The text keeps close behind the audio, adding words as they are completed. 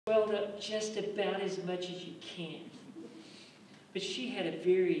swelled up just about as much as you can. But she had a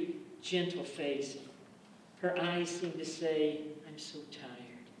very gentle face. Her eyes seemed to say, I'm so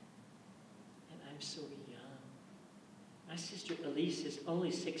tired, and I'm so young. My sister Elise is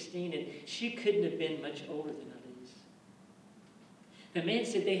only 16, and she couldn't have been much older than Elise. The man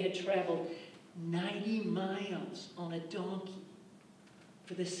said they had traveled 90 miles on a donkey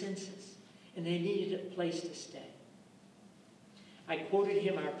for the census, and they needed a place to stay. I quoted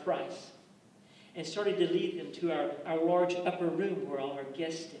him our price and started to lead them to our large upper room where all our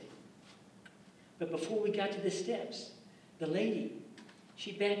guests stayed. But before we got to the steps, the lady,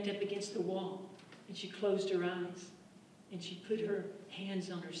 she backed up against the wall, and she closed her eyes, and she put her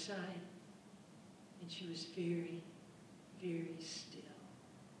hands on her side, and she was very, very still.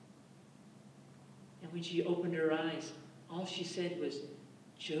 And when she opened her eyes, all she said was,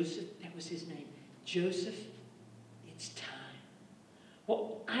 Joseph, that was his name, Joseph, it's time.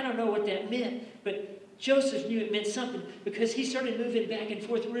 Well, I don't know what that meant, but Joseph knew it meant something because he started moving back and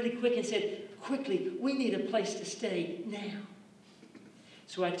forth really quick and said, quickly, we need a place to stay now.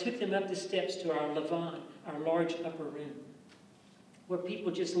 So I took them up the steps to our Levant, our large upper room, where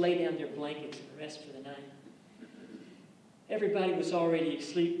people just lay down their blankets and rest for the night. Everybody was already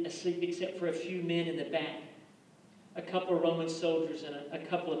asleep except for a few men in the back, a couple of Roman soldiers and a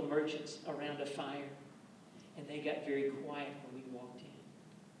couple of merchants around a fire. And they got very quiet when we walked in.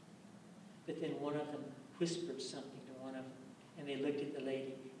 But then one of them whispered something to one of them, and they looked at the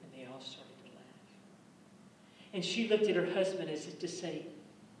lady, and they all started to laugh. And she looked at her husband as if to say,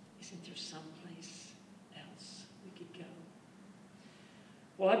 isn't there someplace else we could go?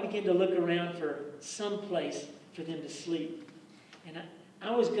 Well, I began to look around for some place for them to sleep. And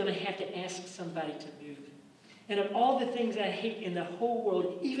I was going to have to ask somebody to move. And of all the things I hate in the whole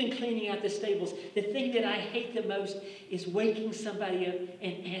world, even cleaning out the stables, the thing that I hate the most is waking somebody up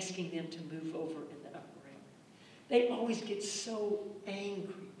and asking them to move over in the upper room. They always get so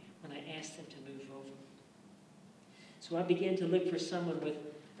angry when I ask them to move over. So I began to look for someone with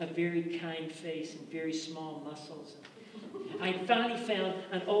a very kind face and very small muscles. I finally found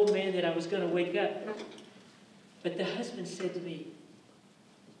an old man that I was going to wake up. But the husband said to me,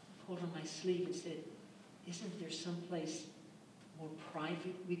 pulled on my sleeve and said, isn't there someplace more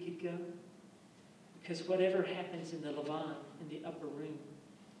private we could go? Because whatever happens in the Levant, in the upper room,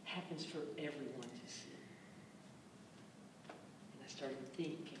 happens for everyone to see. And I started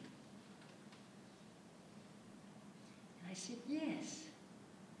thinking. And I said, yes,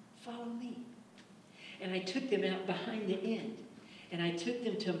 follow me. And I took them out behind the inn, and I took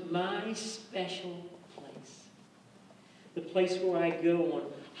them to my special place. The place where I go on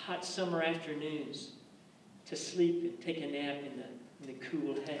hot summer afternoons to sleep and take a nap in the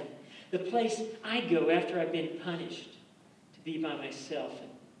cool hay. The place I go after I've been punished to be by myself and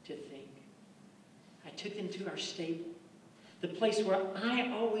to think. I took them to our stable, the place where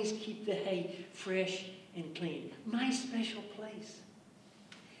I always keep the hay fresh and clean, my special place.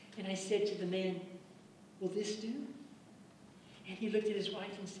 And I said to the man, will this do? And he looked at his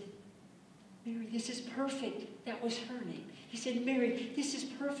wife and said, Mary, this is perfect. That was her name. He said, Mary, this is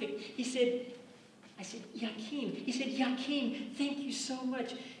perfect. I said, Yakim. He said, Yakim, thank you so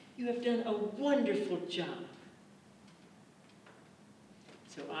much. You have done a wonderful job.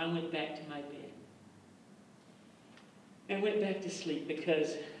 So I went back to my bed. And went back to sleep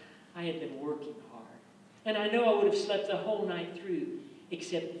because I had been working hard. And I know I would have slept the whole night through,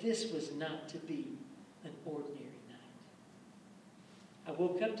 except this was not to be an ordinary night. I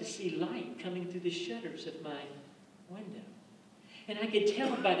woke up to see light coming through the shutters of my window. And I could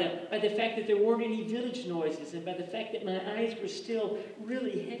tell by the fact that there weren't any village noises and by the fact that my eyes were still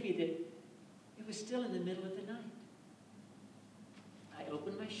really heavy that it was still in the middle of the night. I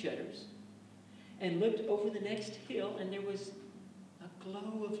opened my shutters and looked over the next hill, and there was a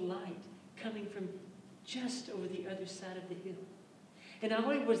glow of light coming from just over the other side of the hill. And not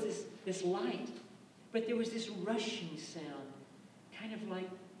only was this light, but there was this rushing sound, kind of like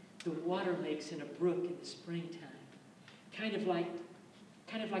the water makes in a brook in the springtime. Kind of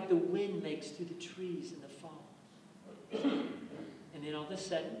like the wind makes through the trees in the fall. And then all of a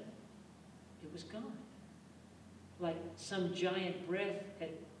sudden, it was gone. Like some giant breath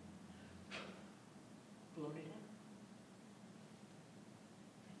had blown it out.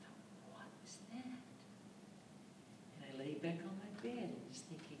 I thought, what was that? And I lay back on my bed and was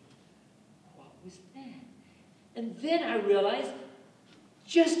thinking, what was that? And then I realized,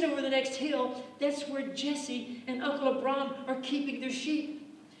 just over the next hill, that's where Jesse and Uncle Abram are keeping their sheep.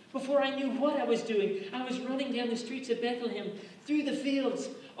 Before I knew what I was doing, I was running down the streets of Bethlehem, through the fields,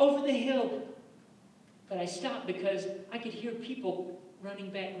 over the hill. But I stopped because I could hear people running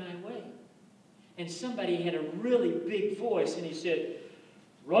back my way. And somebody had a really big voice, and he said,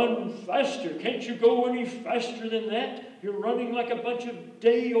 "Run faster. Can't you go any faster than that? You're running like a bunch of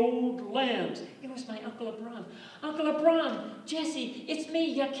day-old lambs." It was my Uncle Abram. "Uncle Abram, Jesse, it's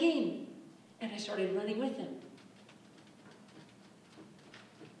me, Yakim." And I started running with him.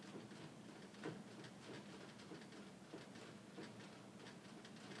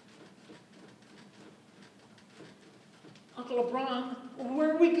 "Uncle Abram,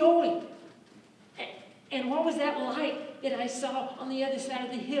 where are we going? And what was that light that I saw on the other side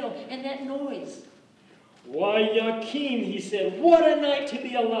of the hill and that noise?" "Why, Yakim," he said, "what a night to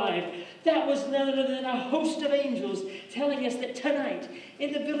be alive. That was none other than a host of angels telling us that tonight,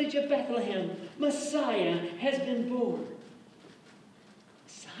 in the village of Bethlehem, Messiah has been born."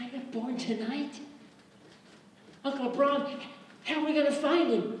 "Messiah born tonight? Uncle Abram, how are we going to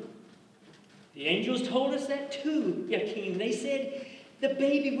find him?" "The angels told us that too, Yakim. They said the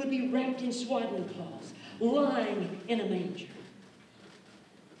baby would be wrapped in swaddling cloths, lying in a manger."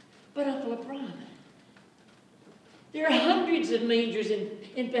 "But Uncle Abram, there are hundreds of mangers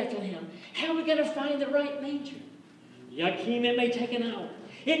in Bethlehem. How are we going to find the right manger?" "Yakim, it may take an hour.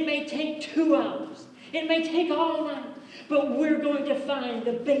 It may take 2 hours. It may take all night. But we're going to find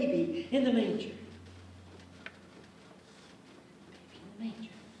the baby in the manger."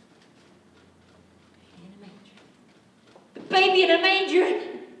 Baby in a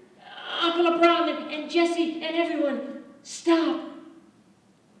manger. Uncle Abram and Jesse and everyone, stop.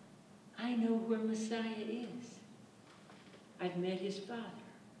 I know where Messiah is. I've met his father,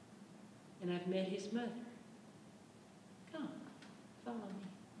 and I've met his mother. Come, follow me.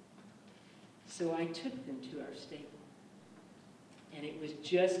 So I took them to our stable, and it was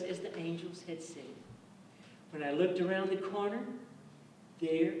just as the angels had said. When I looked around the corner,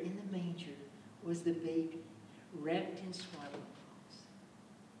 there in the manger was the baby, wrapped in swaddling clothes.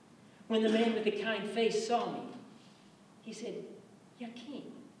 When the man with the kind face saw me, he said, "Yakim,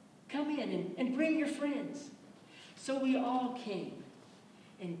 come in and bring your friends." So we all came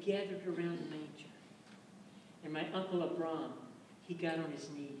and gathered around the manger. And my Uncle Abram, he got on his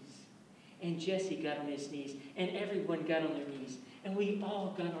knees. And Jesse got on his knees. And everyone got on their knees. And we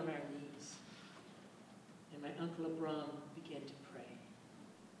all got on our knees. And my Uncle Abram began to pray.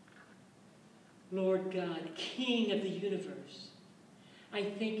 "Lord God, King of the universe, I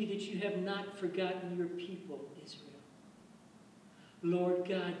thank you that you have not forgotten your people, Israel. Lord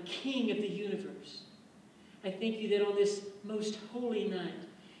God, King of the universe, I thank you that on this most holy night,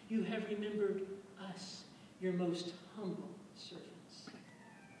 you have remembered us, your most humble servants.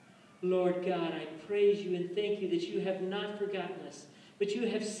 Lord God, I praise you and thank you that you have not forgotten us, but you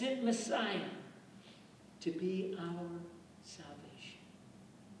have sent Messiah to be our salvation."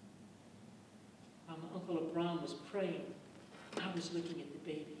 While my Uncle Abram was praying, I was looking at the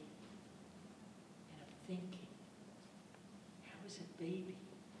baby. And I'm thinking, how is a baby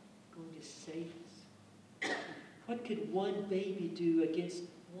going to save us? What could one baby do against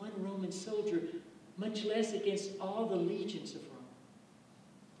one Roman soldier, much less against all the legions of Rome?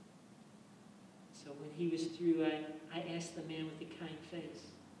 So when he was through, I asked the man with the kind face,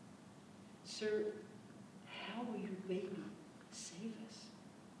 "Sir, how will your baby save us?"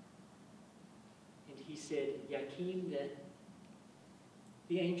 And he said, "Yakim,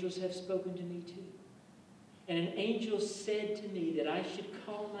 the angels have spoken to me too. And an angel said to me that I should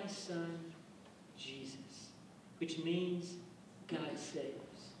call my son Jesus, which means God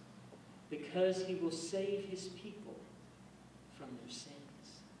saves, because he will save his people from their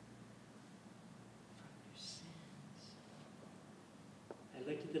sins." From their sins. I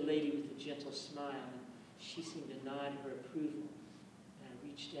looked at the lady with a gentle smile, and she seemed to nod her approval. And I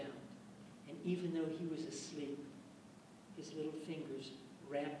reached out, and even though he was asleep, his little fingers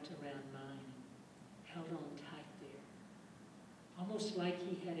wrapped around mine and held on tight there, almost like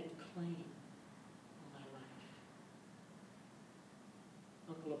he had a claim on my life.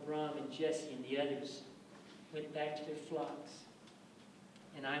 Uncle Abram and Jesse and the others went back to their flocks,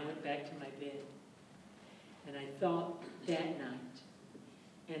 and I went back to my bed. And I thought that night,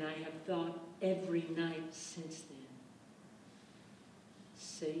 and I have thought every night since then,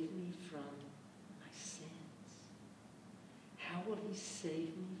 save me from my sins. How will he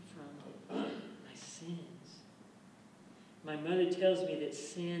save me from my sins? My mother tells me that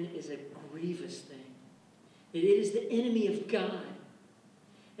sin is a grievous thing, that it is the enemy of God.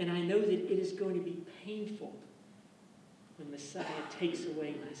 And I know that it is going to be painful when Messiah takes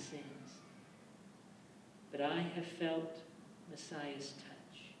away my sins. But I have felt Messiah's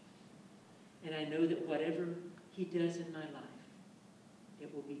touch. And I know that whatever he does in my life,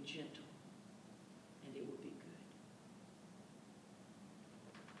 it will be gentle and it will be good.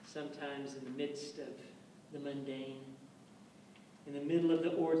 sometimes in the midst of the mundane, in the middle of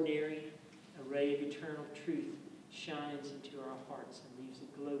the ordinary, a ray of eternal truth shines into our hearts and leaves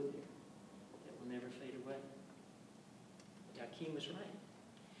a glow there that will never fade away. Yakim was right.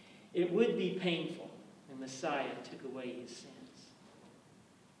 It would be painful when Messiah took away his sins.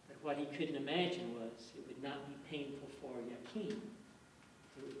 But what he couldn't imagine was it would not be painful for Yakim.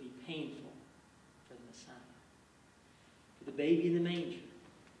 It would be painful for the Messiah. For the baby in the manger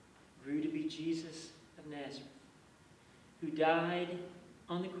grew to be Jesus of Nazareth, who died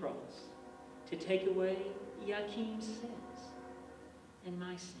on the cross to take away Yakim's sins and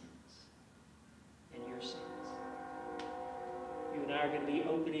my sins and your sins. You and I are going to be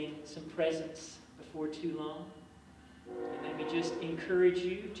opening some presents before too long. And let me just encourage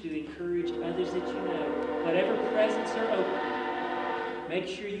you to encourage others that you know. Whatever presents are open, make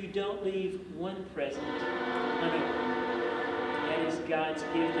sure you don't leave one present unopened. That is God's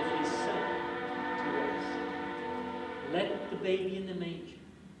gift of his Son to us. Let the baby in the manger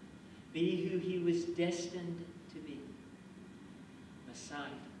be who he was destined to be. Messiah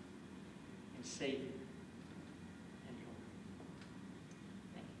and Savior.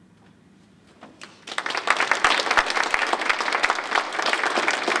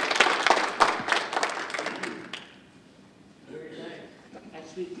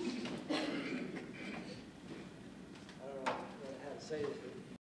 I don't know how to say this, but